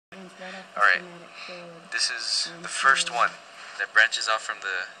Alright, this is the first one that branches off from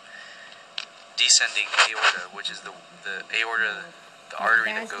the descending aorta, which is the aorta, the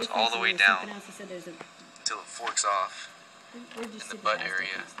artery that goes all the way down until it forks off in the butt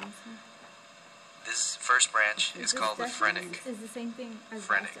area. This first branch is called the phrenic.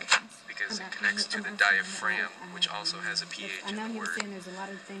 Phrenic, because it connects to the diaphragm, which also has a pH in the word.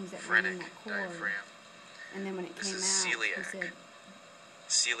 Phrenic, diaphragm. This is celiac.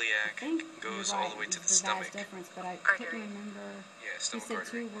 Celiac goes all the way to the stomach. Artery. Yeah, stomach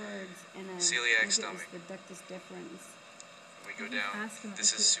artery. Celiac, stomach. We go down.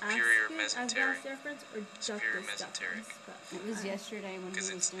 This is superior mesenteric. Superior mesenteric. It was yesterday when he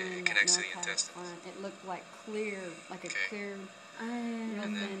was doing it connects to the intestines. It looked like clear, like a clear.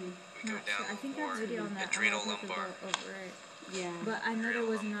 And then we go down I think more. I have a video on that. Adrenal lumbar. Over it. Yeah. But I know there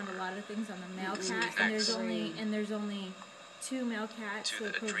wasn't on a lot of things on the male cat, and there's only 2 male cats. To the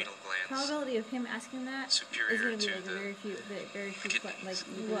adrenal glands. Probability of him asking that superior is going to be like very few, like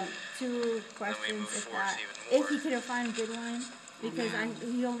 2 questions if that. If he could have found a good one, because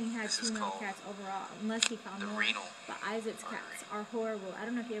he only had 2 male cats overall, unless he found more. Renal. But Isaac's cats are horrible. I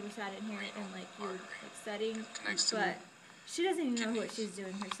don't know if you ever sat in here and like you were like studying, but she doesn't even know what she's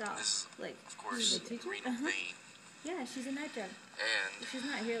doing herself. Like, of course, the renal vein. Yeah, she's an adjunct. And she's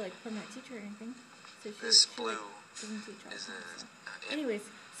not here like permanent teacher or anything. So this blue doesn't teach is anyways,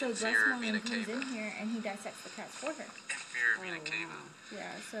 so Westmoreland comes in here and he dissects the cats for her. Inferior vena cava.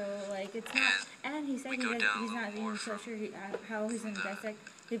 Yeah, so like it's not, and he said he's not even so sure how he's going to dissect.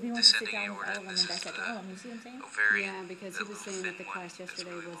 If he wants to sit down with all of them and dissect all of them, you see what I'm saying? Yeah, because he was saying that the class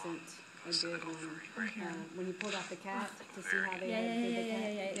yesterday wasn't a good one. When you pulled off the cat to see how they did the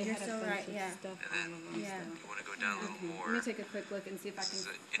cat, they had a bunch of stuff on them. You want to go down a little more. Let me take a quick look and see if I can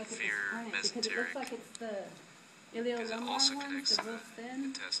look at this phrenic, because it looks like it's the iliolumbar one, the real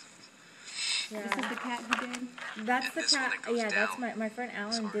thin. Yeah. This is the cat who did? That's the cat. Yeah, that's my friend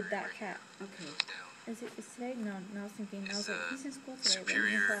Alan did that cat. Okay. Is it today? No, I was thinking. I was like, he's in school today.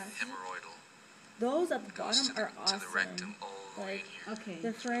 Superior hemorrhoidal. Those at the bottom are awesome. To the rectum all the way here.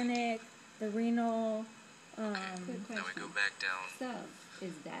 The phrenic, the renal. Now we go back down. So,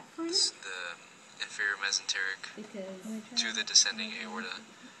 is that phrenic? This is the inferior mesenteric to the descending aorta.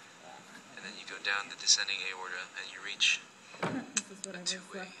 And then you go down the descending aorta and you reach a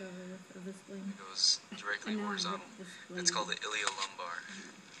two-way. It goes directly horizontal. That's called the iliolumbar.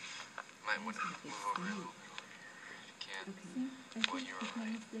 Might want to move over a little bit if you can. Well, you're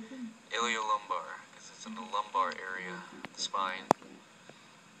alright. Iliolumbar, because it's in the lumbar area, the spine.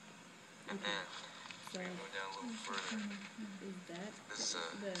 And then we're going to go down a little further. This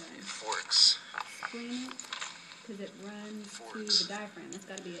is forks. Because it runs to the diaphragm. That's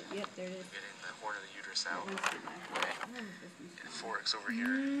got to be it. Yep, there it is. Getting the horn of the uterus out. It forks over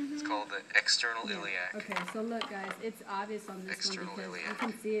here. It's called the external iliac. Okay, so look, guys, it's obvious on this external one because iliac. you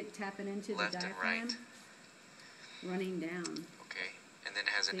can see it tapping into left the diaphragm, and right. Running down. Okay, and then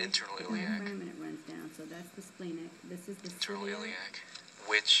it has an internal the iliac. diaphragm and it runs down. So that's the splenic. This is the internal iliac,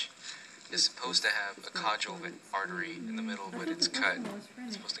 which is supposed to have a caudal artery in the middle, but it's cut.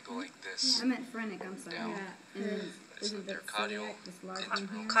 It's supposed to go like this. I meant phrenic, I'm sorry. Down. This is the caudal, this large one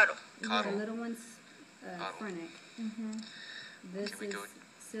here. Caudal. The little one's phrenic. This is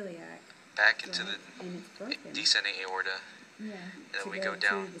celiac. Back into the descending aorta. And then we go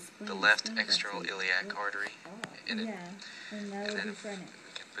down the left external iliac artery. And then we can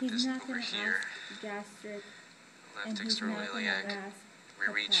put this over here. Left external iliac. We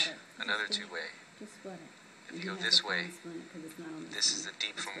reach another two-way. If you go this way, this is the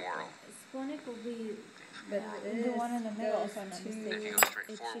deep femoral. Splenic will be the one in the middle. If you go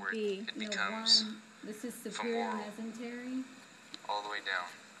straight forward, it becomes this is superior mesentery. All the way down.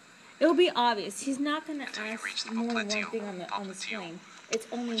 It'll be obvious. He's not going to ask more than one thing on the spleen. It's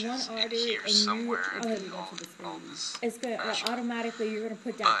only one artery, and it's going to automatically you're going to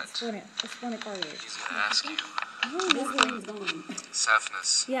put down a splenic artery. He's going to ask you. This vein's going.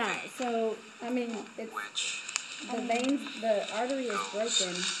 Saphenous. Yeah. So I mean, it's the veins, the artery is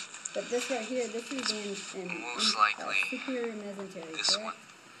broken, but this right here, this is in most likely superior mesentery. This one.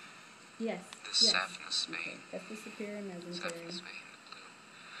 Yes. This saphenous vein. Okay. That's the superior mesentery. Saphenous vein.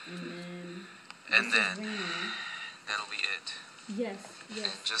 And then that'll be it. Yes.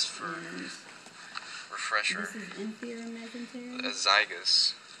 And just for refresher, this is inferior mesentery. A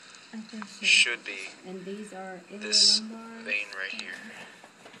zygus should be and these are this vein right here.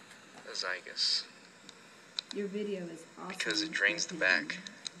 A zygus. Your video is awesome. Because it drains the back.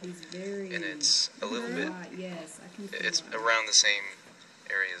 He's very. And it's a little bit. Yes, I can see it's around the same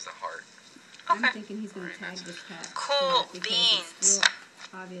area as the heart. I'm thinking he's going to tag this cat. Cool beans.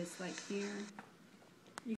 obvious, like here.